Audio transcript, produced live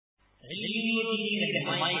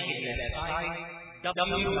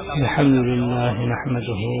الحمد لله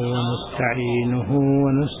نحمده ونستعينه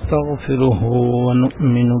ونستغفره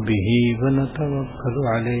ونؤمن به ونتوكل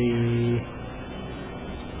عليه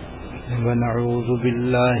ونعوذ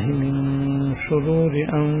بالله من شرور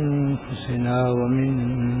أنفسنا ومن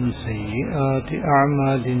سيئات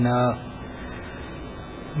أعمالنا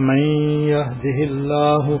من يهده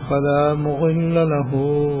الله فلا مضل له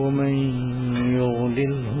ومن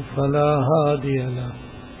يضلله فلا هادي له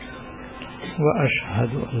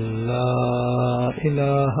وأشهد أن لا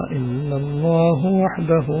إله إلا الله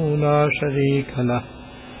وحده لا شريك له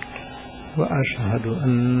وأشهد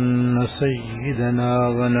أن سيدنا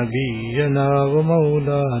ونبينا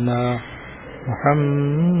ومولانا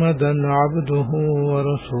محمدا عبده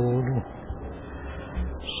ورسوله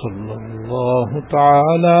صلى الله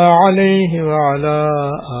تعالى عليه وعلى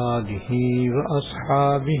آله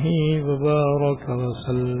وأصحابه وبارك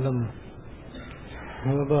وسلم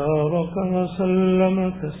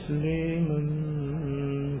تسليما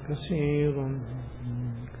كثيرا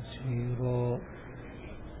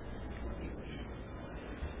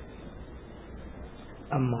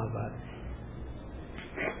اما بعد،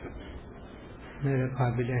 میرے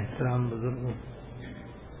قابل احترام بزرگوں،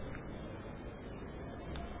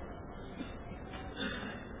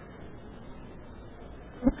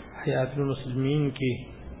 حیات المسلمین کی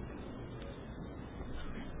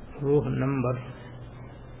روح نمبر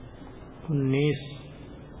 19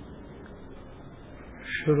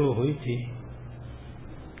 شروع ہوئی تھی۔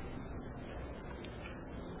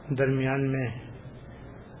 درمیان میں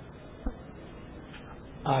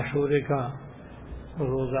عاشورے کا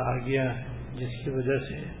روزہ آ گیا، جس کی وجہ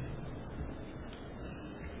سے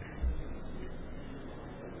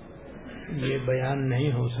یہ بیان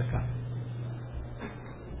نہیں ہو سکا۔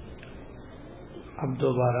 اب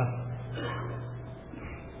دوبارہ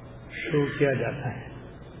شروع کیا جاتا ہے۔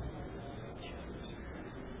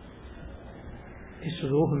 اس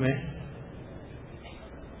روح میں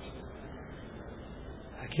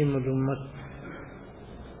حکیم الامت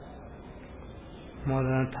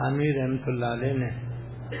مولانا تھانوی رحمۃ اللہ علیہ نے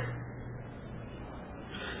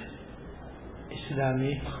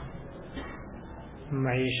اسلامی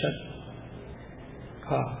معیشت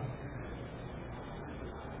کا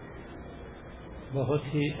بہت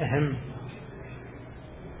ہی اہم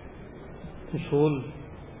اصول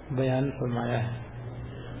بیان فرمایا ہے۔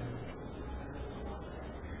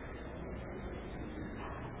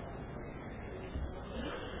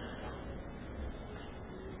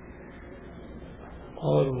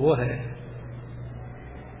 اور وہ ہے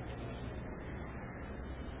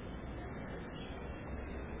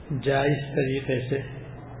جائز طریقے سے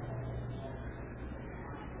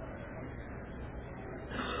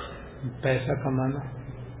پیسہ کمانا،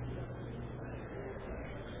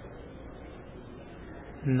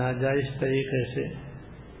 ناجائز طریقے سے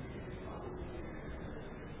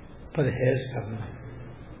پرہیز کرنا،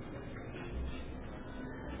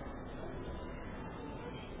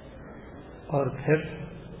 اور پھر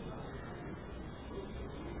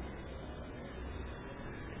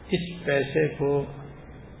اس پیسے کو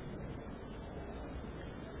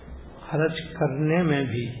خرچ کرنے میں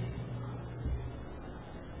بھی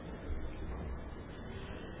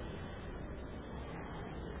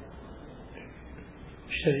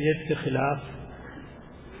شریعت کے خلاف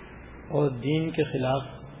اور دین کے خلاف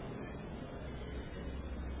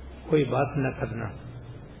کوئی بات نہ کرنا،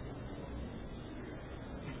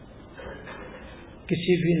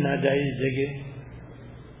 کسی بھی ناجائز جگہ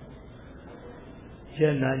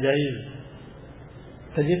یا ناجائز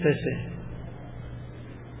طریقے سے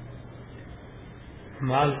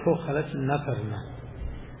مال کو خرچ نہ کرنا۔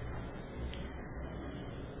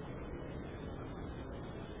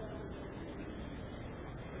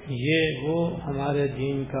 یہ وہ ہمارے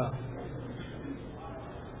دین کا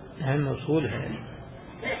اہم اصول ہے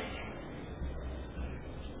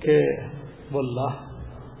کہ واللہ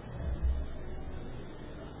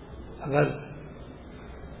اگر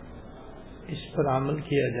اس پر عمل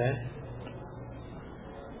کیا جائے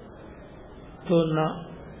تو نہ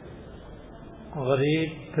غریب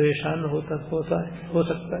پریشان ہو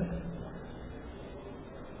سکتا ہے،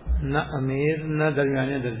 نہ امیر نہ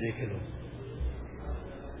درمیانے درجے کے لوگ،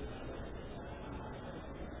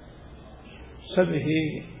 سب ہی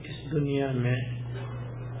اس دنیا میں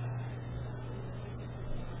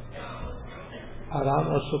آرام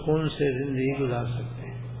اور سکون سے زندگی گزار سکتے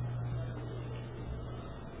ہیں۔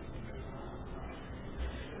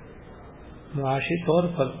 معاشی طور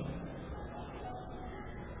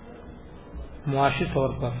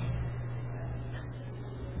پر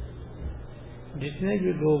جتنے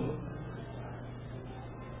بھی لوگ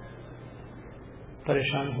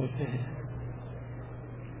پریشان ہوتے ہیں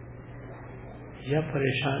یا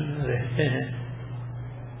پریشان رہتے ہیں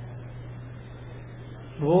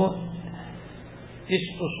وہ اس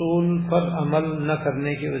اصول پر عمل نہ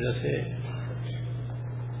کرنے کی وجہ سے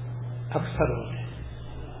اکثر ہوتے ہیں.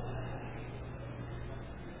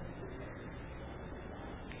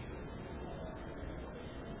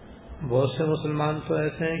 بہت سے مسلمان تو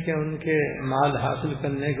ایسے ہیں کہ ان کے مال حاصل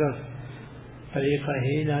کرنے کا طریقہ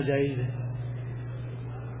ہی ناجائز ہے.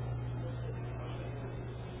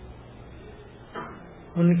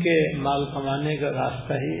 ان کے مال کمانے کا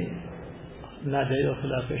راستہ ہی ناجائز و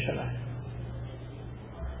خلاف شرع ہے.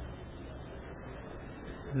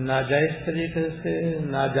 ناجائز طریقے سے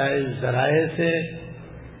ناجائز ذرائع سے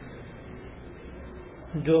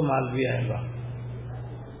جو مال بھی آئے گا،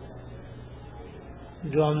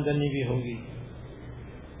 جو آمدنی بھی ہوگی،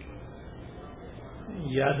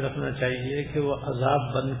 یاد رکھنا چاہیے کہ وہ عذاب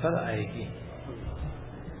بن کر آئے گی،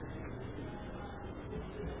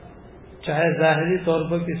 چاہے ظاہری طور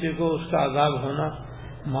پر کسی کو اس کا عذاب ہونا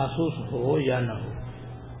محسوس ہو یا نہ ہو،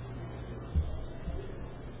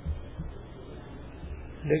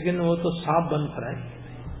 لیکن وہ تو سانپ بن کر آئے گی.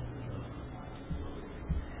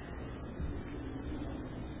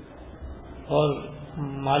 اور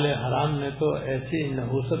مال حرام میں تو ایسی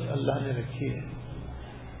نحوست اللہ نے رکھی ہے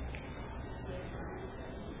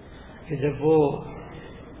کہ جب وہ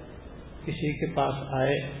کسی کے پاس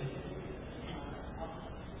آئے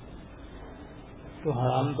تو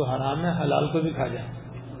حرام ہے، حلال کو بھی کھا جائے.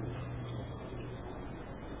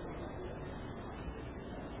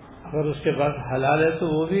 اگر اس کے پاس حلال ہے تو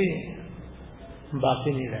وہ بھی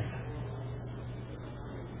باقی نہیں رہتا،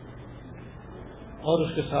 اور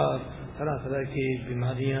اس کے ساتھ طرح طرح کی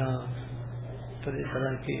بیماریاں، طرح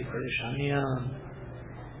طرح کی پریشانیاں،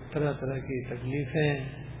 طرح طرح کی تکلیفیں،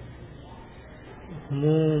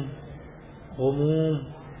 غموم،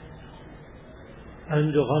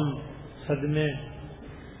 رنج و غم، صدمے،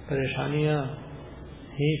 پریشانیاں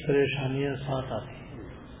ہی پریشانیاں ساتھ آتی ہیں.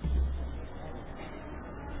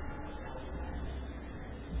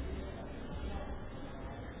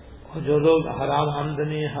 اور جو لوگ حرام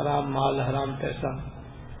آمدنی، حرام مال، حرام پیسہ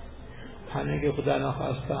کھانے کے خدا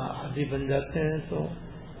نخواستہ عادی بن جاتے ہیں تو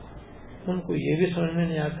ان کو یہ بھی سمجھ میں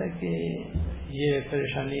نہیں آتا کہ یہ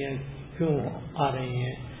پریشانیاں کیوں آ رہی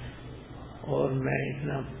ہیں اور میں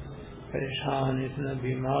اتنا پریشان، اتنا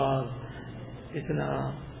بیمار، اتنا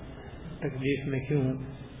تکلیف میں کیوں ہوں.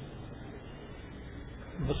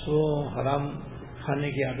 بس وہ حرام کھانے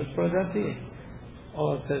کی عادت پڑ جاتی ہے،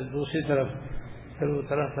 اور پھر دوسری طرف پھر وہ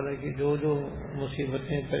طرح طرح کی جو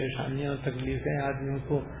مصیبتیں، پریشانیاں اور تکلیفیں آدمیوں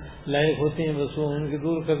کو لائق ہوتی ہیں بس وہ ان کی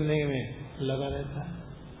دور کرنے میں لگا رہتا ہے.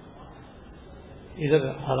 ادھر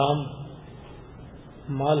حرام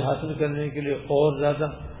مال حاصل کرنے کے لیے اور زیادہ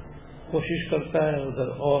کوشش کرتا ہے، ادھر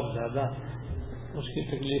اور زیادہ اس کی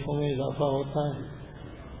تکلیفوں میں اضافہ ہوتا ہے،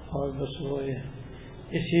 اور بس وہ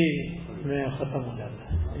اسی میں ختم ہو جاتا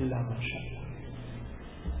ہے اللہ ماشاءاللہ.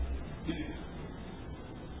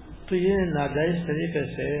 تو یہ ناجائز طریقے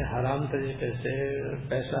سے، حرام طریقے سے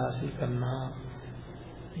پیسہ حاصل کرنا،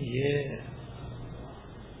 یہ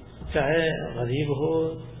چاہے غریب ہو،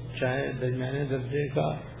 چاہے درمیانے درجے کا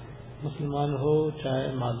مسلمان ہو، چاہے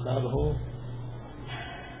مالدار ہو،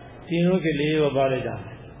 تینوں کے لیے وبال جان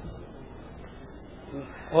ہے.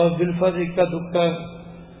 اور بالفرض اکا دکا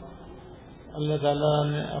اللہ تعالیٰ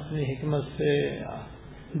نے اپنی حکمت سے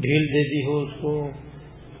ڈھیل دے دی ہو اس کو،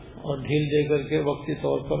 اور ڈھیل دے کر کے وقتی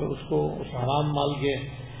طور پر اس کو اس حرام مال کے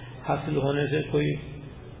حاصل ہونے سے کوئی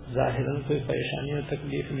ظاہراً کوئی پریشانی اور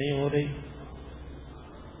تکلیف نہیں ہو رہی،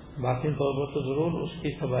 باقی طور پر تو ضرور اس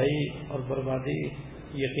کی تباہی اور بربادی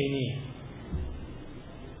یقینی ہے.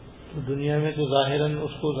 تو دنیا میں تو ظاہراً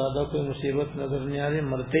اس کو زیادہ کوئی مصیبت نظر نہیں آ رہی،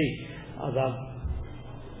 مرتے ہی عذاب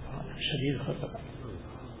شدید خطرہ،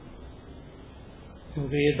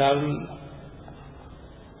 کیونکہ یہ دار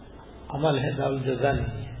عمل ہے، دار الجزا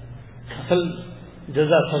نہیں ہے. اصل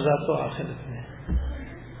جزا سزا تو آخرت میں ہے.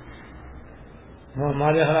 وہ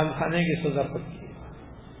ہمارے حرام کھانے کی سزا پڑتی ہے،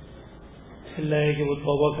 اللہ ہے کہ وہ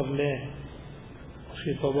توبہ کر لے، اس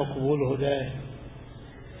کی توبہ قبول ہو جائے،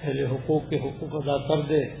 پہلے حقوق کے حقوق ادا کر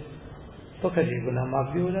دے تو پھر یہ گناہ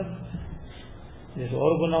معاف بھی ہو جاتا ہے. جیسے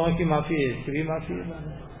اور گناہوں کی معافی ہے، اس کی بھی معافی ہے.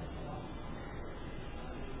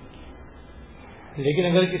 لیکن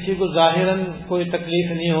اگر کسی کو ظاہراً کوئی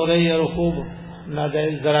تکلیف نہیں ہو رہی اور خوب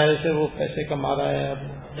ناجائز ذرائع سے وہ پیسے کما رہا ہے،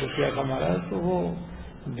 روپیہ کما رہا ہے، تو وہ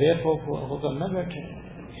بے خوف ہو کر نہ بیٹھے.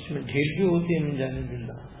 اس میں ڈھیل بھی ہوتی ہے من جانب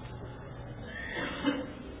اللہ.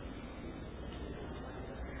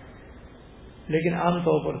 لیکن عام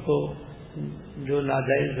طور پر تو جو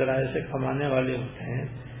ناجائز ذرائع سے کمانے والے ہوتے ہیں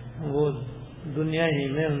وہ دنیا ہی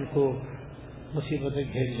میں ان کو مصیبتیں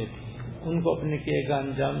گھیر لیتی ہیں، ان کو اپنے کیے گا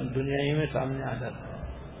انجام دنیا ہی میں سامنے آ جاتا ہے۔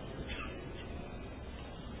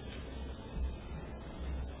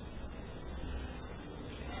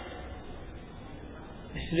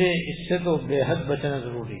 اس لیے اس سے تو بے حد بچنا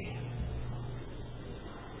ضروری ہے،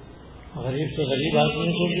 غریب سے غریب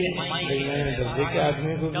آدمی کو بھی، درمیانے درجے کے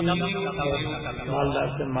آدمی کو بھی،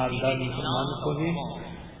 مالدار سے مالدار مسلمان کو بھی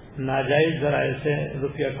ناجائز ذرائع سے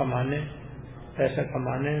روپیہ کمانے، پیسہ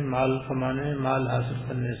کمانے، مال کمانے، مال حاصل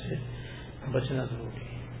کرنے سے بچنا ضروری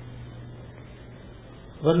ہے،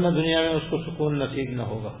 ورنہ دنیا میں اس کو سکون نصیب نہ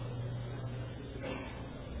ہوگا۔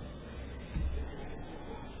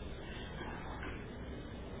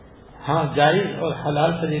 ہاں، جائز اور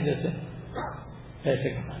حلال طریقے سے پیسے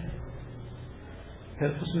کمانے، پھر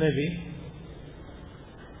اس میں بھی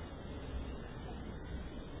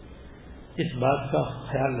اس بات کا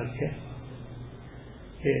خیال رکھے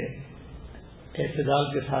کہ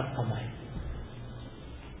اعتدال کے ساتھ کمائیں۔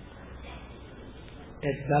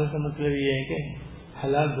 اعتدال کا مطلب یہ ہے کہ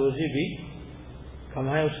حلال روزی بھی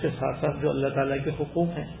کمائے، اس کے ساتھ ساتھ جو اللہ تعالیٰ کے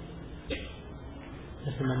حقوق ہیں،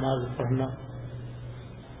 جیسے نماز پڑھنا،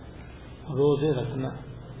 روزے رکھنا،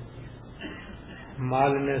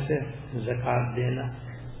 مال میں سے زکوٰۃ دینا،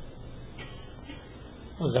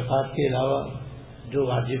 اور زکوٰۃ کے علاوہ جو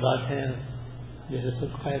واجبات ہیں جیسے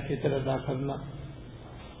صدقہ فطر ادا کرنا،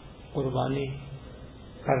 قربانی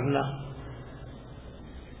کرنا،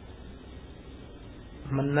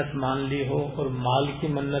 منت مان لی ہو اور مال کی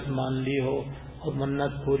منت مان لی ہو اور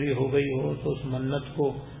منت پوری ہو گئی ہو تو اس منت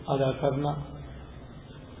کو ادا کرنا،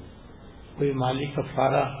 کوئی مالی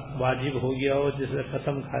کفارہ واجب ہو گیا ہو جسے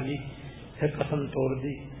قسم کھا لی پھر قسم توڑ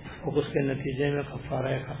دی اور اس کے نتیجے میں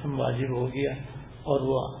کفارہ قسم واجب ہو گیا اور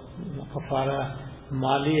وہ کفارہ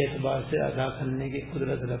مالی اعتبار سے ادا کرنے کی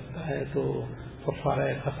قدرت رکھتا ہے تو کفارہ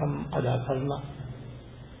قسم ادا کرنا۔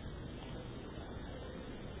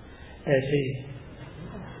 ایسے ہی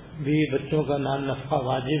بھی بچوں کا نان نفقہ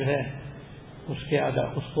واجب ہے، اس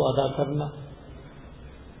کو ادا کرنا،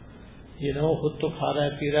 یہ نہ ہو خود تو کھا رہا ہے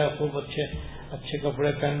پی رہا ہے، خوب اچھے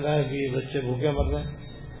کپڑے پہن رہا ہے کہ یہ بچے بھوکے مر رہے ہیں۔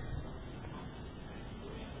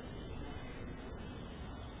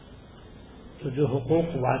 تو جو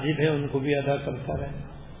حقوق واجب ہے ان کو بھی ادا کرتا رہے،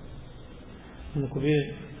 ان کو بھی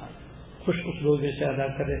خوش اسلوبی سے ادا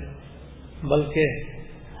کرے، بلکہ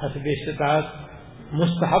حسب استطاعت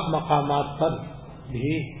مستحب مقامات پر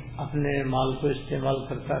بھی اپنے مال کو استعمال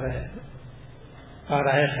کرتا رہے،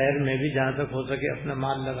 راہ خیر میں بھی جہاں تک ہو سکے اپنا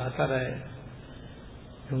مال لگاتا رہے،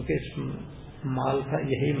 کیونکہ اس مال کا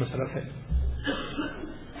یہی مصرف ہے۔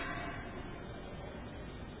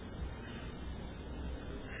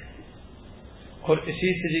 اور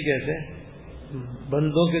اسی طریقے سے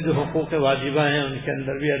بندوں کے جو حقوق واجبہ ہیں ان کے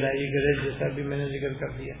اندر بھی ادائیگی کرے، جیسا بھی میں نے ذکر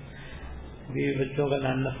کر دیا، بیوی بچوں کا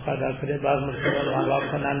نان نفقہ ادا کرے، بعض مرتبہ ماں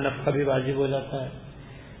باپ کا نان نفقہ بھی واجب ہو جاتا ہے،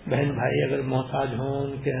 بہن بھائی اگر محتاج ہوں،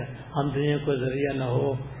 ان کے آمدنی کو ذریعہ نہ ہو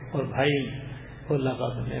اور بھائی کو اللہ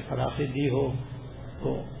پاک نے فراخی دی ہو تو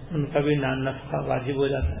ان کا بھی نان نفقہ واجب ہو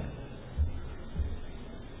جاتا ہے۔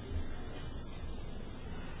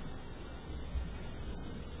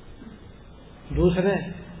 دوسرے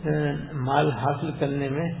مال حاصل کرنے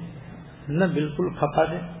میں نہ بالکل کھپا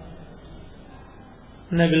دے،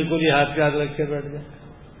 نہ بالکل یہ ہاتھ پہ ہاتھ رکھ کے بیٹھ جائے،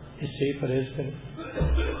 اس سے ہی پرہیز کرے،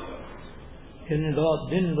 یعنی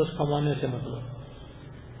دن بس کمانے سے مطلب،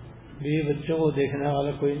 بیوی بچوں کو دیکھنے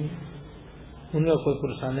والا کوئی نہیں، ان کا کوئی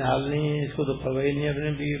پرسان حال نہیں ہے، اس کو تو پرواہ نہیں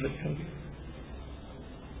اپنے بیوی بچوں کی،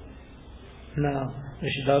 نہ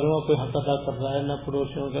رشتے داروں کا کوئی حق ادا کر رہا ہے، نہ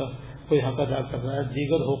پڑوسیوں کا کوئی حق ادا کر رہا ہے،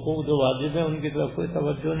 دیگر حقوق جو واجب ہیں ان کی طرف کوئی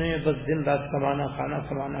توجہ نہیں ہے، بس دن رات کمانا کھانا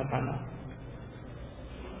کمانا کھانا،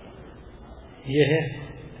 یہ ہے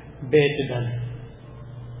بے اعتدال۔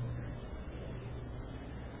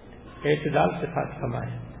 اعتدال کے ساتھ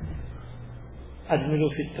کمائیں، اجملوا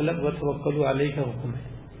فی الطلب وتوکلوا علیہ کا حکم ہے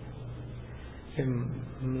کہ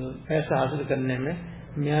پیسہ حاصل کرنے میں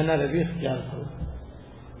میانہ روی اختیار کرو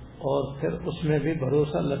اور پھر اس میں بھی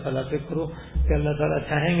بھروسہ اللہ تعالیٰ پہ کرو کہ اللہ تعالیٰ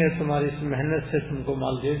چاہیں گے تمہاری اس محنت سے تم کو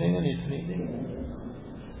مال دے دیں گے، نہیں تو نہیں دیں گے۔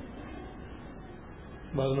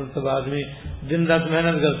 بعض مرتبہ آدمی دن رات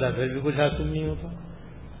محنت کرتا ہے پھر بھی کچھ حاصل نہیں ہوتا،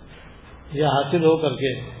 یا حاصل ہو کر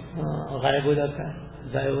کے غائب ہو جاتا ہے،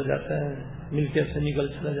 ضائع ہو جاتا ہے، ملکیت سے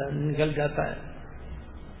نکل جاتا ہے۔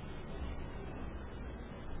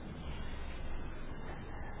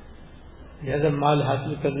 لہذا مال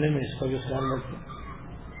حاصل کرنے میں اس کا بھی خیال رکھیں۔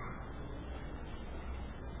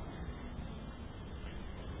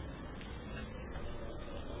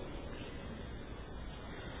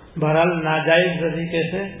 بہرحال ناجائز طریقے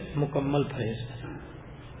سے مکمل پرہیز کریں۔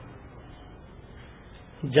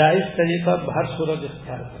 جائز طریقہ بہر صورت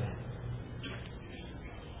اختیار کریں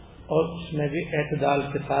اور اس میں بھی اعتدال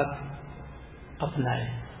کے ساتھ اپنائے،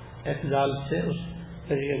 اعتدال سے اس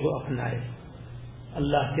طریقے کو اپنائے،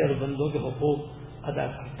 اللہ کے اور بندوں کے حقوق ادا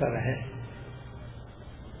کرتا رہے،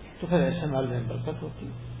 تو پھر ایسے مال میں برکت ہوتی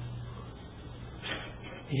ہے۔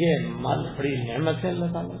 یہ مال بڑی نعمت ہے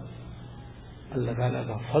اللہ تعالیٰ، اللہ تعالیٰ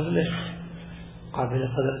کا فضل ہے، قابل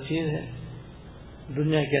قدر چیز ہے۔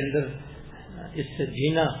 دنیا کے اندر اس سے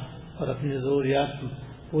جینا اور اپنی ضروریات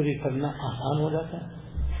پوری کرنا آسان ہو جاتا ہے،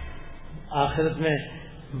 آخرت میں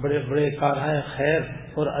بڑے بڑے کارہائے خیر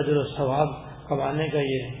اور اجر و ثواب کمانے کا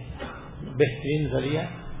یہ بہترین ذریعہ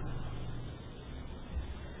ہے۔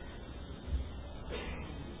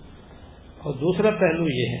 اور دوسرا پہلو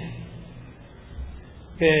یہ ہے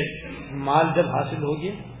کہ مال جب حاصل ہو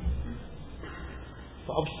گیا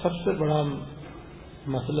تو اب سب سے بڑا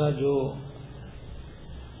مسئلہ جو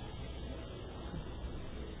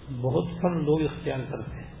بہت کم لوگ اختیار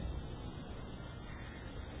کرتے ہیں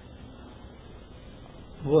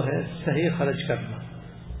وہ ہے صحیح خرچ کرنا۔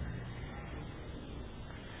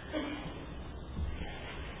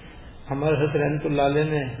 ہمارے حضرت رحمۃ اللہ علیہ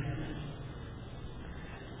نے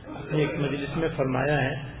اپنی ایک مجلس میں فرمایا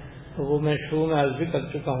ہے، تو وہ میں شروع میں عرض بھی کر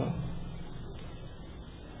چکا ہوں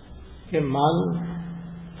کہ مال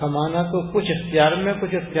کمانا تو کچھ اختیار میں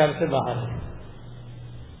کچھ اختیار سے باہر ہے۔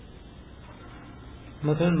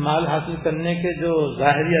 مثلا مال حاصل کرنے کے جو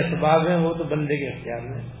ظاہری اسباب ہیں وہ تو بندے کے اختیار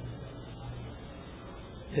میں،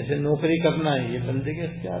 جیسے نوکری کرنا ہے یہ بندے کے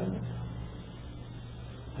اختیار میں،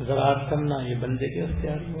 زراعت کرنا یہ بندے کے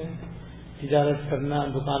اختیار میں، تجارت کرنا،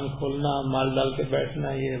 دکان کھولنا، مال ڈال کے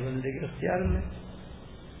بیٹھنا یہ بندے کے اختیار میں،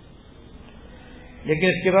 لیکن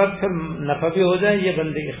اس کے بعد پھر نفع بھی ہو جائے یہ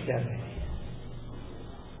بندے کے اختیار میں۔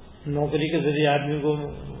 نوکری کے ذریعے آدمی کو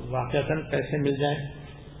واقعتاً پیسے مل جائیں،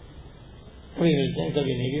 کبھی ملتے ہیں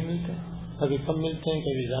کبھی نہیں بھی ملتے، کبھی کم ملتے ہیں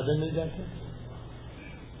کبھی زیادہ مل جاتے ہیں۔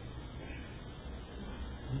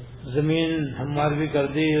 زمین ہموار بھی کر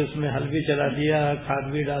دی، اس میں ہل بھی چلا دیا،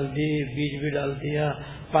 کھاد بھی ڈال دی، بیج بھی ڈال دیا،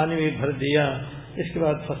 پانی بھی بھر دیا، اس کے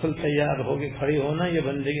بعد فصل تیار ہو کے کھڑی ہونا یہ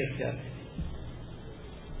بندے کے اختیار ہے۔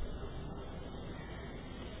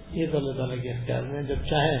 یہ تو اللہ تعالیٰ کے اختیار میں، جب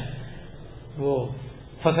چاہیں وہ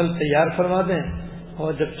فصل تیار فرما دیں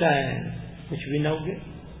اور جب چاہیں کچھ بھی نہ ہوگے،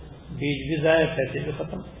 بیج بھی ضائع، پیسے بھی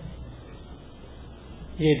ختم۔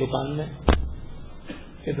 یہ دکان میں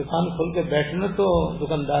کہ دکان کھول کے بیٹھنا تو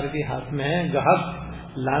دکاندار کے ہاتھ میں ہے،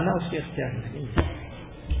 گاہک لانا اس کے اختیار میں نہیں ہے۔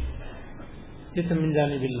 یہ تو من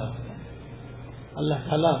جانب اللہ، اللہ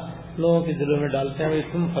تعالیٰ لوگوں کے دلوں میں ڈالتے ہیں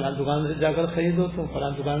تم فلاں دکان سے جا کر خریدو، تم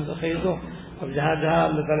فلاں دکان سے خریدو، اب جہاں جہاں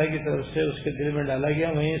اللہ تعالیٰ کی طرف سے اس کے دل میں ڈالا گیا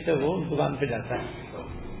وہیں سے وہ دکان پہ جاتا ہے،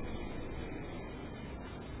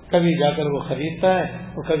 کبھی جا کر وہ خریدتا ہے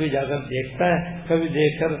اور کبھی جا کر دیکھتا ہے، کبھی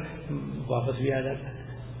دیکھ کر واپس بھی آ جاتا ہے۔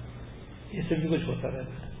 اس سے بھی کچھ ہوتا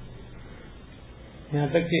رہتا ہے، یہاں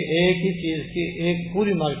تک کہ ایک ہی چیز کی ایک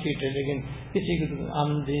پوری مارکیٹ ہے، لیکن کسی کی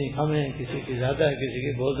آمدنی کم ہے، کسی کی زیادہ ہے، کسی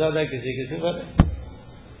کی بہت زیادہ ہے، کسی کی صفر ہے۔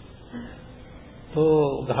 تو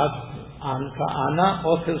گاہک کا آنا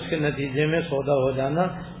اور پھر اس کے نتیجے میں سودا ہو جانا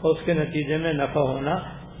اور اس کے نتیجے میں نفع ہونا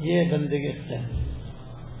یہ بندے کے اختیار ہے۔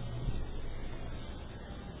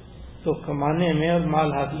 تو کمانے میں اور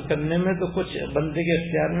مال حاصل کرنے میں تو کچھ بندے کے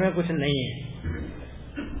اختیار میں کچھ نہیں ہے۔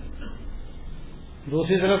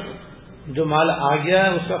 دوسری طرف جو مال آ گیا ہے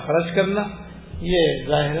اس کا خرچ کرنا یہ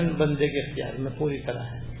ظاہراً بندے کے اختیار میں پوری طرح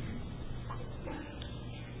ہے،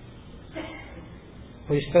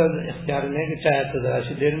 وہ اس طرح اختیار میں کہ چاہے تو ذرا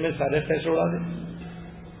سی دیر میں سارے پیسے اڑا دے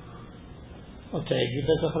اور چاہے ایک بھی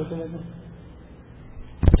پیسہ خرچ نہ کرے،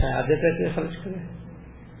 چاہے آدھے پیسے خرچ کرے۔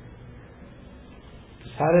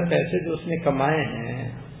 سارے پیسے جو اس نے کمائے ہیں،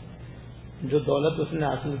 جو دولت اس نے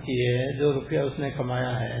حاصل کی ہے، جو روپیہ اس نے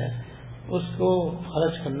کمایا ہے، اس کو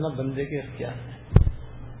خرچ کرنا بندے کے اختیار میں۔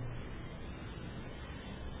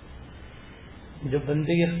 جو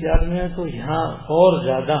بندے کے اختیار میں ہے تو یہاں اور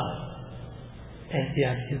زیادہ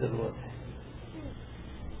احتیاط کی ضرورت ہے۔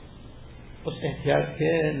 اس احتیاط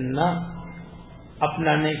کے نہ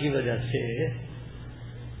اپنانے کی وجہ سے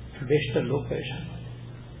بیشتر لوگ پریشان ہوتے ہیں۔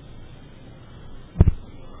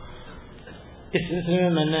 اس سلسلے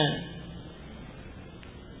میں نے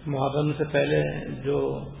محرم سے پہلے جو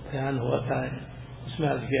بیان ہوا تھا اس میں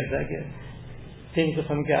عرض کیا تھا کہ 3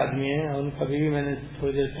 قسم کے آدمی ہیں، اور ان کا بھی میں نے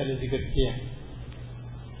تھوڑی دیر پہلے ذکر کیا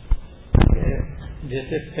کہ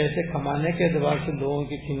جیسے پیسے کمانے کے اعتبار سے لوگوں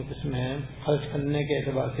کی 3 قسمیں ہیں، خرچ کرنے کے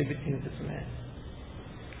اعتبار سے بھی 3 قسمیں ہیں۔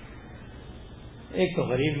 ایک تو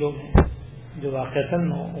غریب لوگ ہیں جو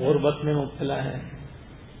واقعتاً غربت میں مبتلا ہیں،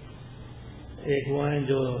 ایک وہ ہیں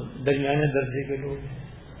جو درمیانے درجے کے لوگ ہیں،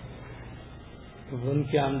 تو ان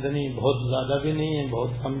کی آمدنی بہت زیادہ بھی نہیں ہے،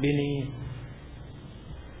 بہت کم بھی نہیں ہے،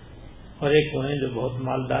 اور ایک وہ ہیں جو بہت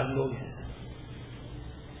مالدار لوگ ہیں۔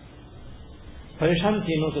 پریشان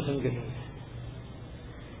تینوں قسم کے لوگ ہیں،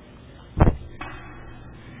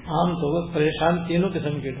 عام طور پر پریشان تینوں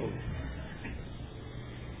قسم کے لوگ ہیں۔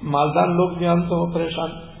 مالدار لوگ بھی عام طور پر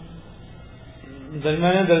پریشان،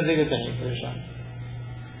 درمیانے درجے کے کہیں پریشان،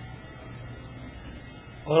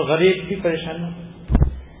 اور غریب بھی پریشان ہے۔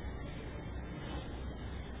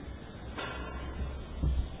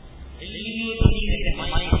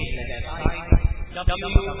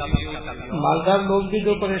 مالدار لوگ بھی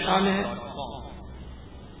جو پریشان ہیں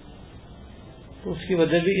تو اس کی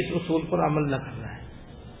وجہ بھی اس اصول پر عمل نہ کرنا ہے،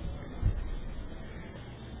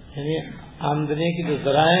 یعنی آمدنی کی جو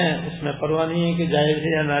ذرائع ہیں اس میں پرواہ نہیں ہے کہ جائز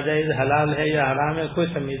ہے یا ناجائز، حلال ہے یا حرام ہے، کوئی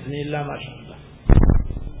تمیز نہیں، اللہ ماشاء اللہ۔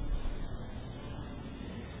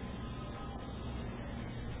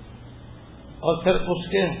 اور پھر اس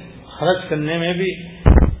کے خرچ کرنے میں بھی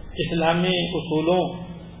اسلامی اصولوں،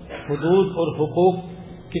 حدود اور حقوق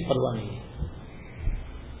کی پرواہ نہیں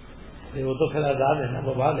ہے، وہ تو پھر آزاد ہے نا،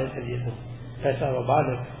 وبال ہے، پھر یہ تو پیسہ وبال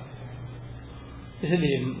ہے، اس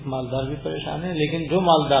لیے مالدار بھی پریشان ہے۔ لیکن جو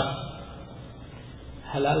مالدار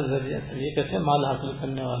حلال ذریعہ طریقے سے مال حاصل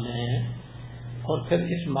کرنے والے ہیں اور پھر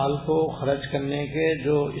اس مال کو خرچ کرنے کے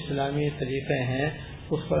جو اسلامی طریقے ہیں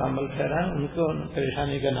اس پر عمل پیرا ہے، ان کو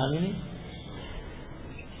پریشانی کا نام ہی نہیں۔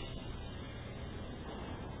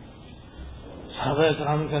 صحابہ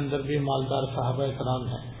کرام کے اندر بھی مالدار صحابہ کرام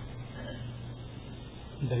ہیں،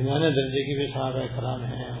 درمیانے درجے کی بھی صحابہ کرام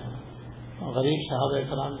ہیں، غریب صحابہ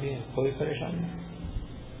کرام بھی ہیں، کوئی پریشانی نہیں۔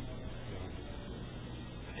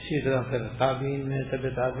 اسی طرح پھر تابعین میں، تبع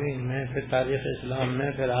تابعین میں، پھر تاریخ اسلام میں،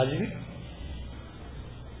 پھر آج بھی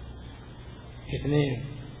کتنے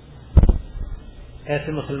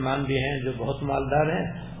ایسے مسلمان بھی ہیں جو بہت مالدار ہیں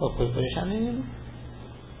اور کوئی پریشانی نہیں،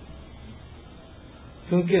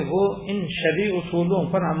 کیونکہ وہ ان شرعی اصولوں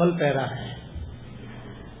پر عمل پیرا ہیں،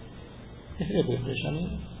 اس لیے کوئی پریشانی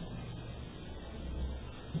نہیں۔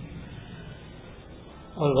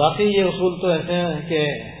 اور واقعی یہ اصول تو ایسے ہیں کہ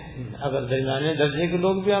اگر درمیانے درجے کے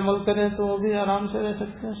لوگ بھی عمل کریں تو وہ بھی آرام سے رہ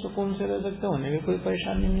سکتے ہیں، سکون سے رہ سکتے ہیں، انہیں بھی کوئی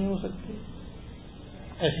پریشانی نہیں ہو سکتی۔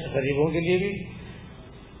 ایسے غریبوں کے لیے بھی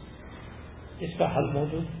اس کا حل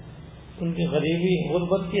موجود، ان کی غریبی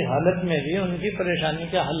غربت کی حالت میں بھی ان کی پریشانی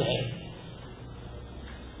کا حل ہے،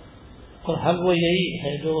 اور حل وہ یہی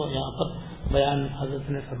ہے جو یہاں پر بیان حضرت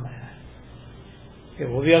نے فرمایا ہے کہ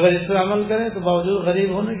وہ بھی اگر اس پر عمل کریں تو باوجود غریب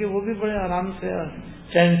ہونے کے وہ بھی بڑے آرام سے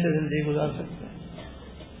چین سے زندگی گزار سکتے ہیں۔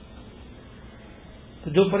 تو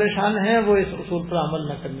جو پریشان ہیں وہ اس اصول پر عمل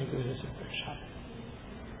نہ کرنے کی وجہ سے پریشان ہیں،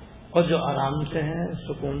 اور جو آرام سے ہیں،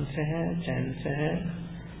 سکون سے ہیں، چین سے ہیں،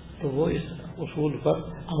 تو وہ اس اصول پر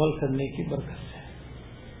عمل کرنے کی برکت سے۔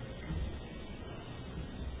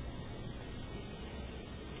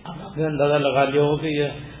 اب آپ نے اندازہ لگا لیا ہو کہ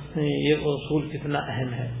یہ اصول کتنا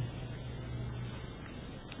اہم ہے۔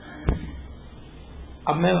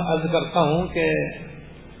 اب میں عرض کرتا ہوں کہ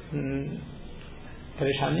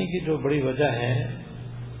پریشانی کی جو بڑی وجہ ہے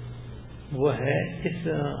وہ ہے اس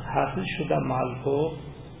حاصل شدہ مال کو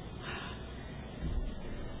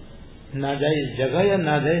ناجائز جگہ یا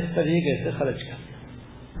ناجائز طریقے سے خرچ کرنا۔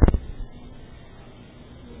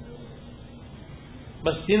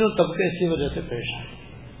 بس تینوں طبقے اسی وجہ سے پریشان ہیں۔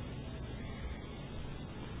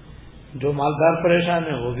 جو مالدار پریشان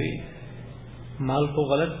ہیں وہ بھی مال کو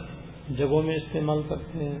غلط جگہوں میں استعمال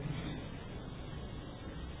کرتے ہیں،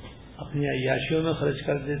 اپنی عیاشیوں میں خرچ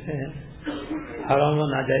کر دیتے ہیں، حرام و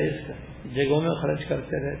ناجائز جگہوں میں خرچ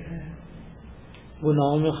کرتے رہتے ہیں،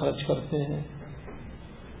 گناہوں میں خرچ کرتے ہیں،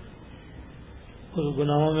 اس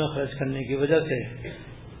گناہوں میں خرچ کرنے کی وجہ سے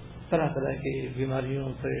طرح طرح کی بیماریوں،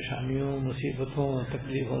 پریشانیوں، مصیبتوں،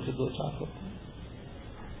 تکلیفوں سے دوچار ہوتے ہیں۔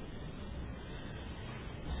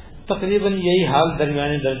 تقریباً یہی حال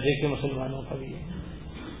درمیانے درجے کے مسلمانوں کا بھی ہے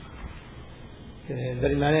کہ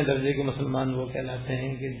درمیانے درجے کے مسلمان وہ کہلاتے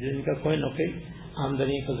ہیں کہ جن کا کوئی نہ کوئی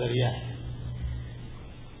آمدنی کا ذریعہ ہے،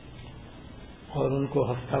 اور ان کو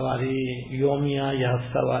ہفتہ واری، یومیہ یا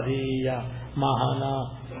ہفتہ واری یا ماہانہ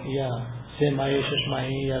یا سہ ماہی، شش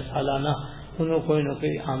ماہی یا سالانہ ان کو کوئی نہ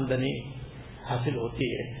کوئی آمدنی حاصل ہوتی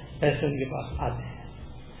ہے، پیسے ان کے پاس آتے ہیں۔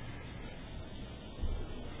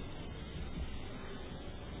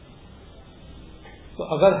 تو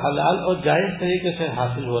اگر حلال اور جائز طریقے سے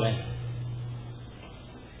حاصل ہو رہے ہیں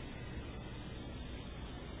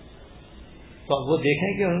تو اب وہ دیکھیں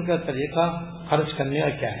کہ ان کا طریقہ خرچ کرنے کا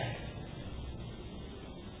کیا ہے۔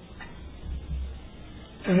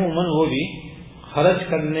 عموماً وہ بھی خرچ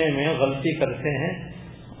کرنے میں غلطی کرتے ہیں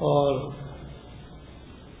اور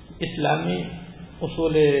اسلامی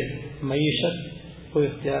اصول معیشت کو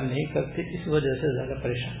اختیار نہیں کرتی، اس وجہ سے زیادہ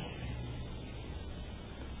پریشان ہوتی۔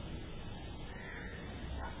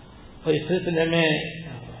 اور اس سلسلے میں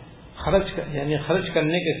خرچ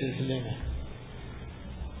کرنے کے سلسلے میں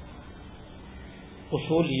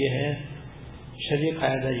اصول یہ ہے، شرعی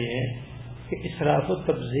قاعدہ یہ ہے کہ اسراف و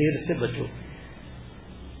تبذیر سے بچو،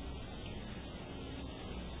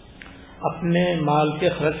 اپنے مال کے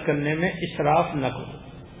خرچ کرنے میں اسراف نہ کرو،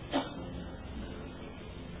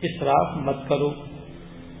 اسراف مت کرو،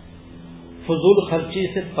 فضول خرچی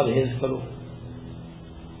سے پرہیز کرو،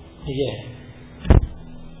 یہ ہے۔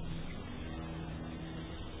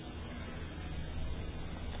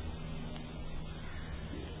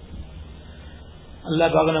 اللہ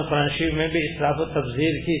پاک نے قرآن شریف میں بھی اسراف و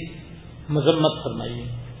تبذیر کی مذمت فرمائی ہے،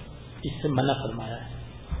 اس سے منع فرمایا ہے،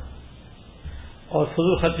 اور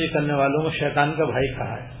فضول خرچی کرنے والوں کو شیطان کا بھائی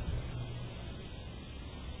کہا ہے۔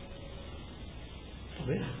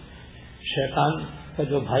 تو شیطان کا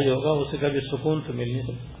جو بھائی ہوگا اسے کبھی سکون تو مل نہیں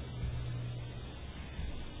سکتا،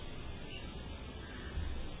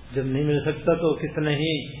 جب نہیں مل سکتا تو کتنا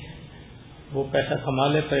ہی وہ پیسہ کما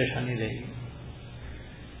لے پریشانی رہے گی۔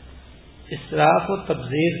 اسراف و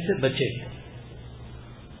تبذیر سے بچے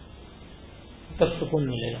تب سکون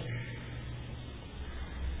ملے گا۔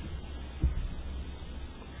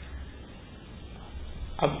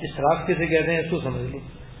 اب اسراف کسے کہتے ہیں اس کو سمجھ لیں۔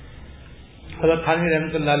 حضرت تھانوی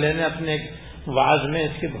رحمۃ اللہ علیہ نے اپنے ایک وعظ میں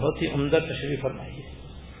اس کی بہت ہی عمدہ تشریح فرمائی ہے۔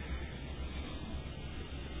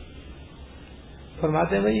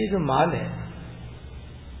 فرماتے ہیں بھائی یہ جو مال ہے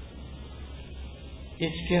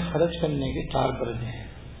اس کے خرچ کرنے کے 4 درجے ہیں،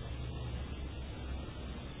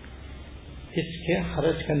 اس کے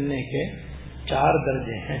خرچ کرنے کے 4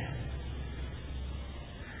 درجے ہیں۔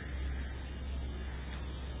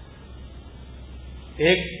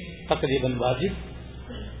 ایک تقریباً واجب،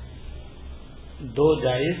 2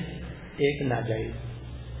 جائز، 1 ناجائز۔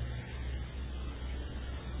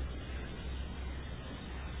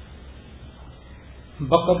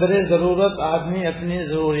 بقدر ضرورت آدمی اپنی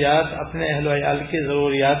ضروریات، اپنے اہل و عیال کی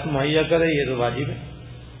ضروریات مہیا کرے، یہ تو واجب ہے۔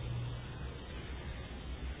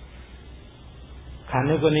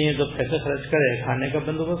 کھانے کو نہیں ہے تو پیسے خرچ کرے، کھانے کا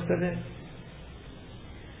بندوبست کرے۔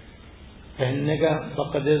 پہننے کا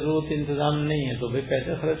بقدر ضرورت انتظام نہیں ہے تو بھی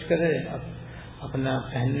پیسے خرچ کرے، اپنا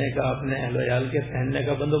پہننے کا، اپنے اہل و عیال کے پہننے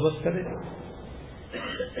کا بندوبست کرے۔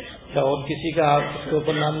 یا اور کسی کا آپ اس کے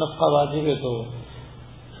اوپر نام نفقہ واجب ہے تو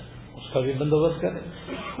اس کا بھی بندوبست کرے۔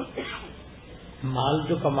 مال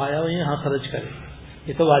جو کمایا ہو یہاں خرچ کرے،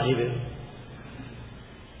 یہ تو واجب ہے۔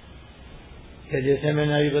 کہ جیسے میں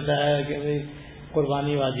نے ابھی بتایا کہ بھائی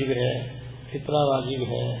قربانی واجب ہے، فطرہ واجب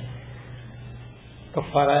ہے،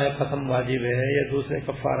 کفارہ قسم واجب ہے، یا دوسرے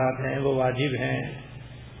کفارات ہیں وہ واجب ہیں،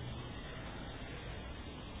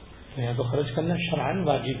 تو یہاں تو خرچ کرنا شرعاً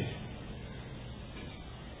واجب ہے۔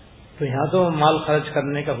 تو یہاں تو مال خرچ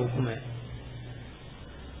کرنے کا حکم ہے،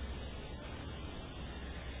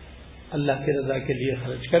 اللہ کی رضا کے لیے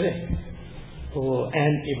خرچ کرے تو وہ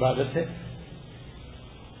عین عبادت ہے،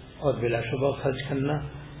 اور بلا شبہ خرچ کرنا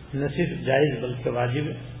نہ صرف جائز بلکہ واجب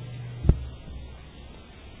ہے۔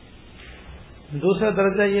 دوسرا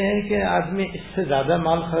درجہ یہ ہے کہ آدمی اس سے زیادہ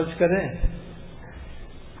مال خرچ کرے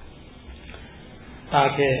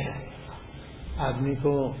تاکہ آدمی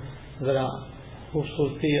کو ذرا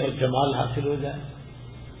خوبصورتی اور جمال حاصل ہو جائے۔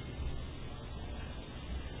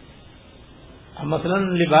 مثلا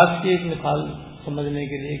لباس کی ایک مثال سمجھنے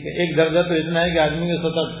کے لیے کہ ایک درجہ تو اتنا ہے کہ آدمی کی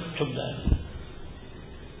سطح چھپ جائے،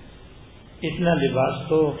 اتنا لباس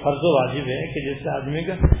تو فرض و واجب ہے کہ جس سے آدمی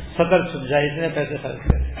کا سطر چھپ جائے، اتنے پیسے خرچ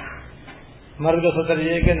کرے۔ مرد کا سطر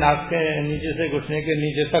یہ ہے کہ ناک کے نیچے سے گھٹنے کے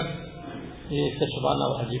نیچے تک یہ اس سے چھپانا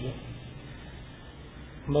واجب ہے۔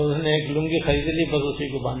 بس اس نے ایک لنگی خرید لی، بس اسی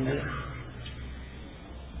کو باندھ دیا،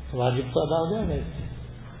 واجب تو ادا ہو جائے گا اس سے،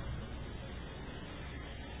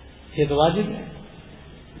 یہ تو واجب ہے۔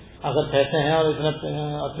 اگر پیسے ہیں اور اتنا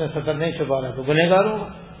اپنے سطر نہیں چھپا رہا تو گنہگار ہوگا۔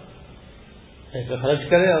 پیسے خرچ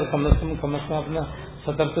کرے اور کم از کم اپنا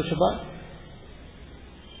سطر تو چھپائے۔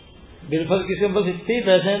 بالفرض کسی بس اتنے ہی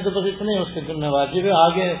پیسے ہیں تو بس اتنے اس کے ذمہ واجب ہے،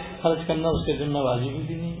 آگے خرچ کرنا اس کے ذمہ واجب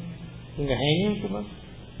بھی نہیں ہے، کیونکہ ہے ہی نہیں ان کے پاس۔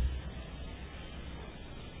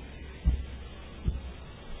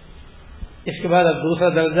 اس کے بعد اب دوسرا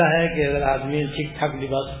درجہ ہے کہ اگر آدمی ٹھیک ٹھاک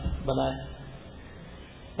لباس بنائے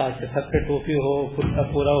تاکہ سر پہ ٹوپی ہو، کرتا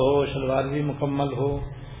پورا ہو، شلوار بھی مکمل ہو،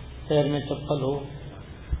 پیر میں چپل ہو،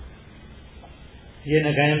 یہ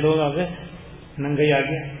نہ کہیں لوگ آگے ننگا ہی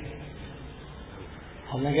آگے،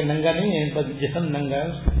 حالانکہ ننگا نہیں ہے، بس جسم ننگا ہے،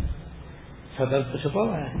 اس کا صدر تو چھپا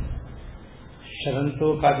ہوا ہے، شرم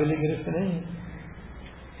تو قابل گرفت نہیں ہے،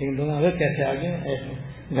 لیکن لوگ آگے کیسے آگے؟ ایسے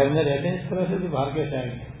گھر میں رہتے ہیں اس طرح سے تو باہر کیسے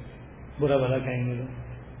آگے؟ برا بھلا کہیں گے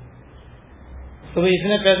تو بھائی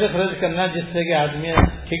اتنے پیسے خرچ کرنا جس سے کہ آدمی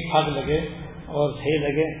ٹھیک ٹھاک لگے اور صحیح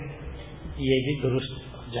لگے، یہ بھی درست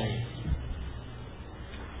ہو جائے۔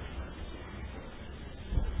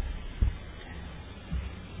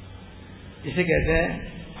 اسے کہتے ہیں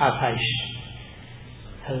آسائش۔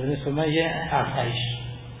 حضرت نے سنا یہ ہے آسائش،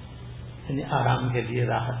 یعنی آرام کے لیے،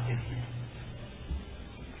 راحت کے لیے۔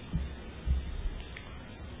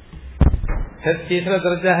 پھر تیسرا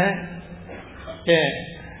درجہ ہے کہ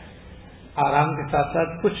آرام کے ساتھ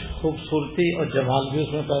ساتھ کچھ خوبصورتی اور جمال بھی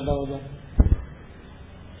اس میں پیدا ہو جائے۔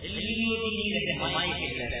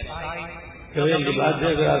 تو یہ لباس جو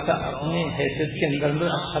اپنی حیثیت کے اندر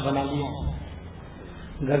اچھا بنا لیا،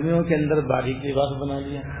 گرمیوں کے اندر باریک لباس بنا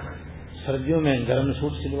لیا، سردیوں میں گرم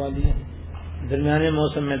سوٹ سلوا لیا، درمیانے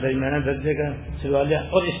موسم میں درمیانے درجے کا سلوا لیا،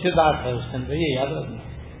 اور استطاعت ہے اس کے اندر، یہ یاد رکھنا،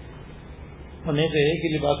 اور نہیں تو ایک ہی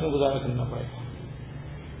لباس میں گزارا کرنا پڑے گا۔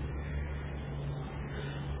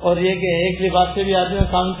 اور یہ کہ ایک لباس سے بھی آدمی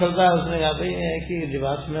کام چل رہا ہے، اس نے کہا بھائی ایک ہی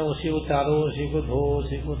لباس میں اسی کو اتارو، اسی کو دھو،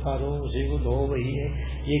 اسی کو اتارو، اسی کو دھو، وہی ہے،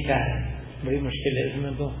 یہ کیا ہے؟ بڑی مشکل ہے، اس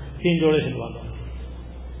میں تو 3 جوڑے سلوا دو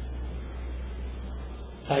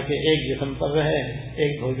تاکہ ایک جسم پر رہے،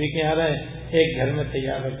 ایک دھوبی کے یہاں رہے، ایک گھر میں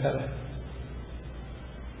تیار رکھتا رہے۔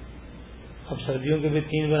 اب سردیوں کے بھی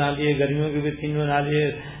 3 بنا لیے، گرمیوں کے بھی 3 بنا لیے،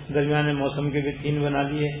 درمیانے موسم کے بھی 3 بنا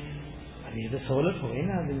لیے، اب یہ تو سہولت ہو گئی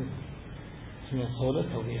نا آدمی، اس میں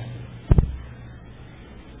سہولت ہو گیا۔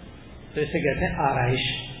 تو اسے کہتے ہیں آرائش۔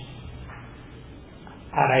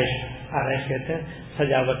 آرائش، آرائش کہتے ہیں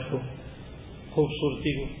سجاوٹ کو،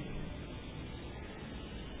 خوبصورتی کو۔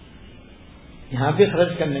 یہاں بھی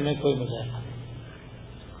خرچ کرنے میں کوئی مذاق نہیں،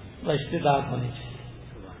 بس استطاعت ہونی چاہیے۔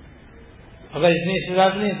 اگر اتنی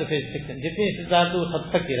استطاعت نہیں ہے تو پھر جتنی استطاعت اس حد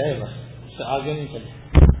تک ہی رہے، بس اس سے آگے نہیں چلے۔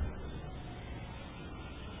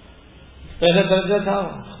 پہلا درجہ تھا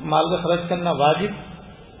مال کا خرچ کرنا واجب،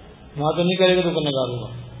 وہاں تو نہیں کرے گا تو گنہگار ہوگا۔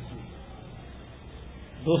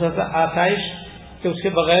 دوسرا تھا آسائش، کہ اس کے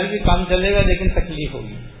بغیر بھی کام چلے گا لیکن تکلیف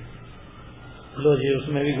ہوگی، لو جی اس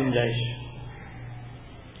میں بھی گنجائش،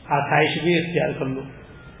 آسائش بھی اختیار کر لو۔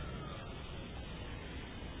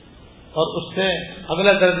 اور اس سے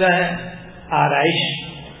اگلا درجہ ہے آرائش،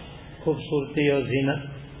 خوبصورتی اور زینت۔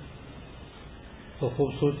 تو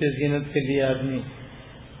خوبصورتی اور زینت کے لیے آدمی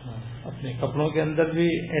اپنے کپڑوں کے اندر بھی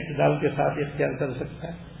اعتدال کے ساتھ اختیار کر سکتا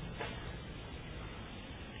ہے،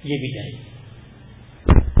 یہ بھی چاہیے۔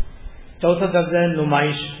 چوتھا درجہ ہے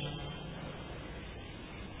نمائش۔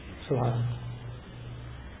 سبحان اللہ،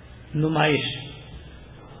 نمائش،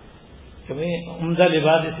 کہ بھئی عمدہ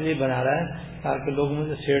لباس اس لیے بنا رہا ہے تاکہ لوگ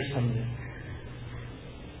مجھے سیٹھ سمجھیں،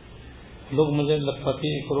 لوگ مجھے لکھپتی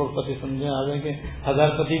کروڑ پتی سمجھیں، آگے کہ 1000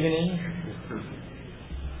 پتی بھی نہیں۔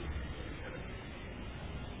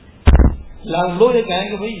 لوگ یہ کہیں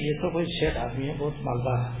کہ بھئی یہ تو کوئی سیٹھ آدمی ہے، بہت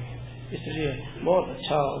مالدار ہے، اس لیے بہت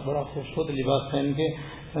اچھا بڑا خوبصورت لباس پہن کے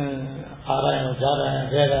آ رہا ہے اور جا رہا ہے،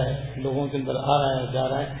 رہ رہا ہے، لوگوں کے اندر آ رہا ہے اور جا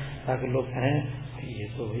رہا ہے، تاکہ لوگ کہیں یہ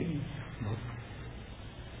تو بھائی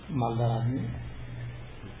بہت مالدار آدمی ہے۔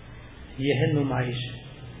 یہ ہے نمائش،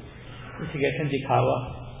 اسے کہتے ہیں دکھاوا،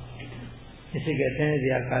 اسے کہتے ہیں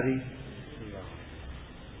ریاکاری۔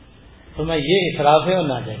 تو میں یہ اسراف ہے اور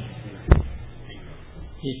ناجائز،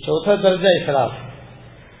 یہ چوتھا درجہ اسراف،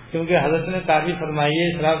 کیونکہ حضرت نے تعریف فرمائی ہے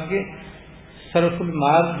اسراف کی، صرف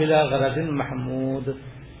المال بلا غرض محمود،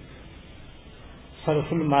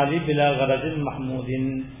 صرف المالی بلا غرض محمود،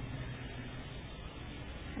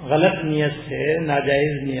 غلط نیت سے،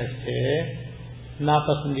 ناجائز نیت سے،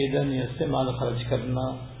 ناپسندیدہ نیت سے مال خرچ کرنا،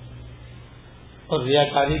 اور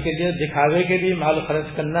ریاکاری کے لیے، دکھاوے کے لیے مال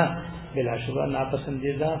خرچ کرنا بلا شبہ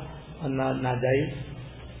ناپسندیدہ اور ناجائز۔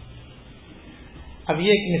 اب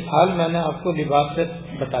یہ ایک مثال میں نے آپ کو لباس سے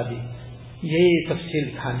بتا دی، یہی تفصیل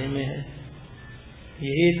کھانے میں ہے،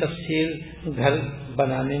 یہی تفصیل گھر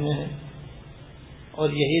بنانے میں ہے، اور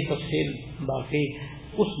یہی تفصیل باقی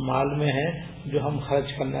اس مال میں ہے جو ہم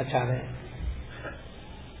خرچ کرنا چاہ رہے ہیں۔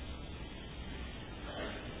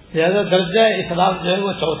 لہذا درجہ اسراف جو ہے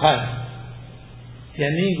وہ چوتھا ہے،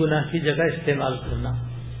 یعنی گناہ کی جگہ استعمال کرنا۔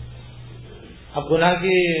 اب گناہ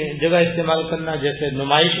کی جگہ استعمال کرنا جیسے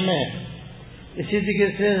نمائش میں ہے، اسی طریقے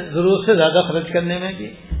سے ضرورت سے زیادہ خرچ کرنے میں بھی،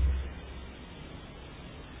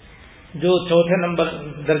 جو چوتھے نمبر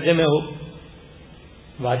درجے میں ہو،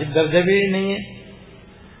 واجب درجہ بھی نہیں ہے،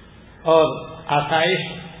 اور آسائش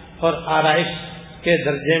اور آرائش کے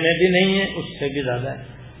درجے میں بھی نہیں ہے، اس سے بھی زیادہ ہے۔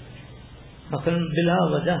 مثلا بلا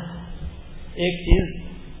وجہ ایک چیز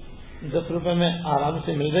 10 روپے میں آرام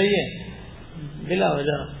سے مل رہی ہے، بلا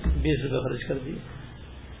وجہ 20 روپے خرچ کر دیے۔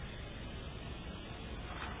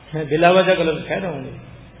 میں بلا وجہ کا لفظ کہہ رہا ہوں،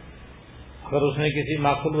 اگر اس نے کسی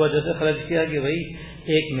معقول وجہ سے خرچ کیا کہ بھائی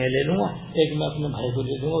ایک میں لے لوں گا ایک میں اپنے بھائی کو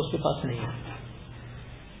دے دوں گا، اس کے پاس نہیں ہے،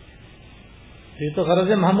 یہ تو غرض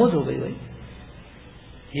محمود ہو گئی بھائی،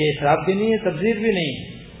 یہ اسراف بھی نہیں ہے، تبذیر بھی نہیں ہے۔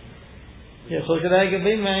 یہ سوچ رہا ہے کہ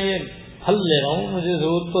بھائی میں یہ پھل لے رہا ہوں، مجھے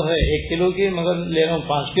ضرورت تو ہے 1 کلو کی، مگر لے رہا ہوں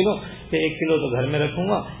 5 کلو، کہ 1 کلو تو گھر میں رکھوں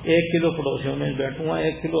گا، 1 کلو پڑوسیوں میں بیٹھوں گا،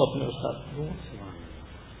 1 کلو اپنے استاد دوں گا۔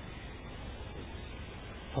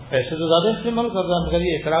 اب پیسے تو زیادہ استعمال کر رہا ہے، مگر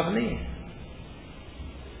یہ اسراف نہیں ہے۔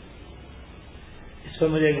 اس پر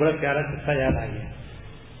مجھے ایک بڑا پیارا قصہ یاد آ گیا،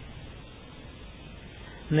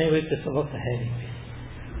 نہیں وہی قصہ وقت ہے نہیں،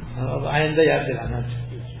 اب آئندہ یاد دلانا چاہیے۔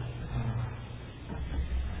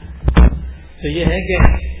 تو یہ ہے کہ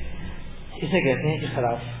اسے کہتے ہیں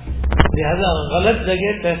اسراف۔ لہذا غلط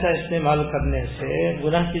جگہ پیسہ استعمال کرنے سے،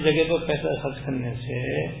 گناہ کی جگہ پر پیسہ خرچ کرنے سے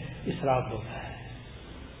اسراف ہوتا ہے،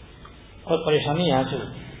 اور پریشانی یہاں سے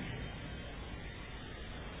ہوتی ہے۔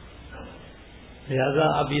 لہذا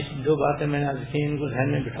اب اس جو باتیں میں نے آج کی ان کو ذہن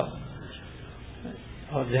میں بٹھاؤ،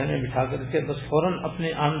 اور ذہن میں بٹھا کر کے بس فوراً اپنی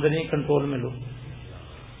آمدنی کنٹرول میں لو،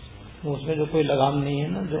 اس میں جو کوئی لگام نہیں ہے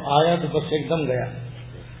نا، جو آیا تو بس ایک دم گیا،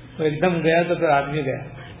 تو ایک دم گیا تو پھر آدمی گیا،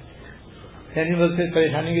 یعنی بس پھر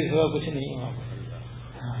پریشانی کی سوا کچھ نہیں ہوا۔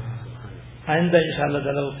 آئندہ انشاءاللہ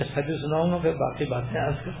تعالیٰ وہ قصہ بھی سناؤں گا، پھر باقی باتیں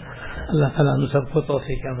آج سے اللہ تعالیٰ ہم سب کو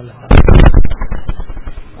توفیق عمل عطا فرمائے۔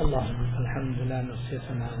 اللہم الحمدللہ نفس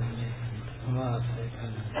ثناء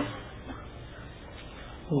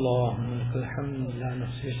اللهم لك الحمد لا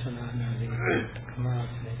نحصي ثناء عليك كما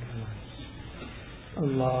أثنيت على نفسك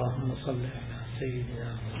اللهم صل على سيدنا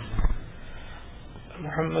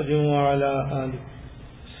محمد وعلى آل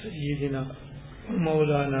سيدنا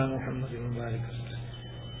مولانا محمد وبارك وسلم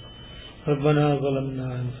ربنا ظلمنا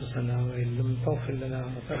أنفسنا وإن لم تغفر لنا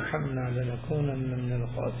وترحمنا لنكونن من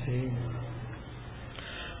الخاسرين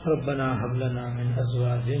ربنا هب لنا من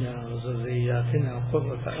أزواجنا وذرياتنا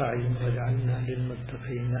قرة أعين واجعلنا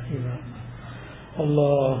للمتقين إماما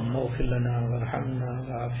اللهم اغفر لنا وارحمنا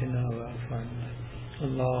وعافنا واعف عنا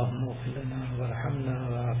اللهم اغفر لنا وارحمنا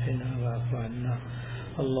وعافنا واعف عنا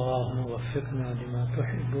اللهم وفقنا لما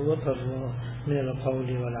تحب وترضى من القول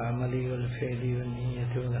والعمل والفعل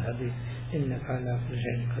والنية والهدي إنك على كل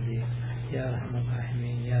شيء قدير يا أرحم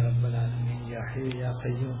الراحمين يا رب العالمين يا حي يا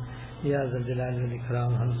قيوم یا ذا الجلال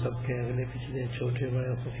والاکرام، ہم سب کے اگلے پچھلے چھوٹے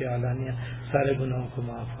بڑے خفیہ علانیہ سارے گناہوں کو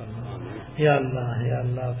معاف فرما۔ یا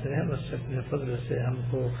اللہ اپنے رحمت سے اپنے فضل سے ہم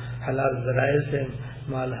کو حلال ذرائع سے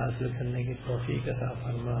مال حاصل کرنے کی توفیق عطا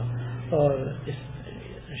فرما، اور اس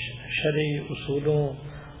شرعی اصولوں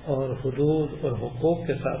اور حدود اور حقوق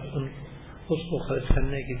کے ساتھ اس کو خرچ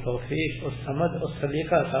کرنے کی توفیق اور سمجھ اور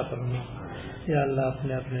سلیقہ عطا فرما۔ یا اللہ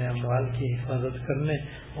اپنے اموال کی حفاظت کرنے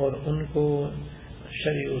اور ان کو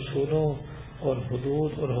شرعی اصولوں اور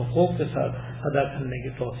حدود اور حقوق کے ساتھ ادا کرنے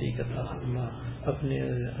کی توفیق عطا فرما، اپنی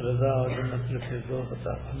رضا اور جنت الفردوس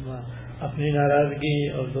عطا فرما، اپنی ناراضگی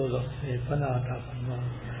اور دوزخ سے پناہ عطا فرما۔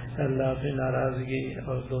 اللہ اپنی ناراضگی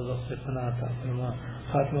اور دوزخ سے پناہ عطا فرما،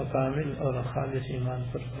 خاتمہ کامل اور خالص ایمان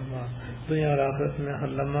پر فرما، دنیا اور آخرت میں ہر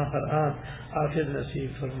لمحہ ہر آن عافیت نصیب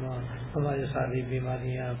فرما، ہماری ساری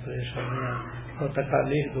بیماریاں پریشانیاں اور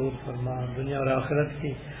تکالیف دور فرما، دنیا اور آخرت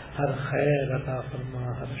کی ہر خیر عطا فرما،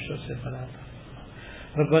 ہر شر سے پناہ عطا فرما۔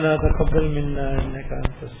 ربنا تقبل منا انك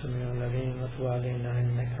انت السميع العليم وتب علينا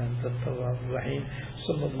انك انت التواب الرحيم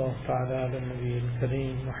صلى الله تعالى على النبي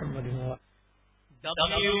الكريم محمد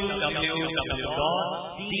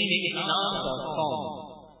www.deenislam.com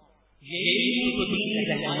یہ دینی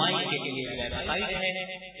رہنمائی کے لیے ویب سائٹ ہے،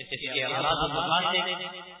 اس کے اغراض و مقاصد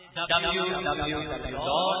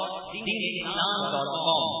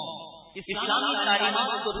www.deenislam.com اسلامی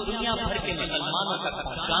تعلیمات کو دنیا بھر کے مسلمانوں تک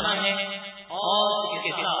پہنچانا ہے، اور اس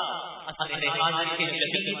کے ساتھ عصر حاضر کے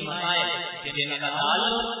جدید مسائل جن کا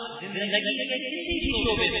تعلق زندگی کے کسی بھی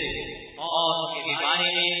شعبے سے اور اس کے بارے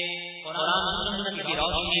میں قرآن و سنت کی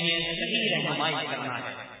روشنی میں صحیح رہنمائی کرنا ہے۔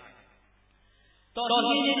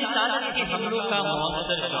 توحید رسالت کے حملوں کا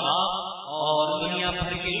مؤثر جواب اور دنیا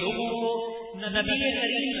بھر کے لوگوں کو نبی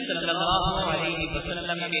کریم صلی اللہ علیہ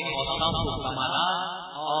وسلم کے اوصاف و کمالات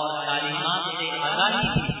اور تعلیمات سے آگاہی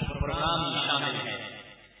کی پروگرام میں شامل ہے۔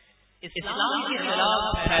 اسلام کے خلاف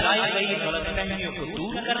پھیلائی گئی غلط فہمیوں کو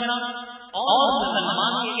دور کرنا اور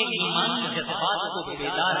مسلمانوں کے ایمانی جذبات کو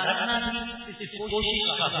بیدار رکھنا بھی اس کوشش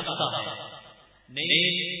کا حصہ ہے۔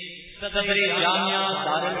 صدر جامعہ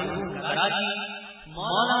دارالعلوم کراچی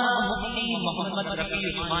مولانا مفتی محمد رفیع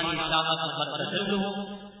عثمانی صاحب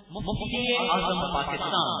مفتی اعظم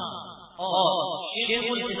پاکستان اور شیخ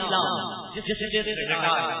الاسلام justice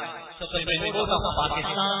retired supreme court of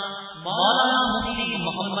Pakistan مولانا مفتی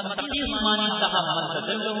محمد تقی عثمانی صاحب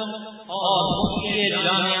مرتضی اور مفتی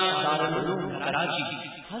جامعہ دارالعلوم کراچی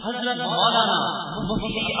حضرت مولانا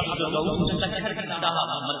مفتی عبدالغفور سکھر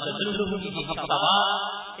صاحب مرتضی کی ہفتہ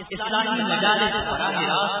اسلامی مجالس براہ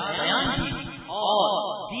راست بیان کی اور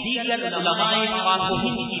دیگر علماء پاک و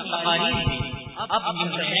ہند کی تقاریر بھی اب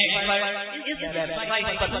انٹرنیٹ پر اس ویب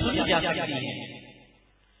سائٹ پر سنی جا سکتی ہیں۔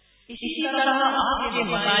 اسی طرح آپ کے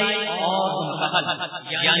مسائل اور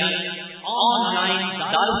مستقل یعنی آن لائن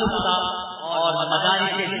دارالفتہ اور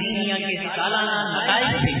مدارس دینیہ کے سالانہ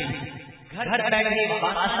نتائج سے گھر بیٹھے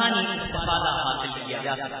بآسانی استفادہ حاصل کیا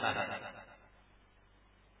جا سکتا ہے۔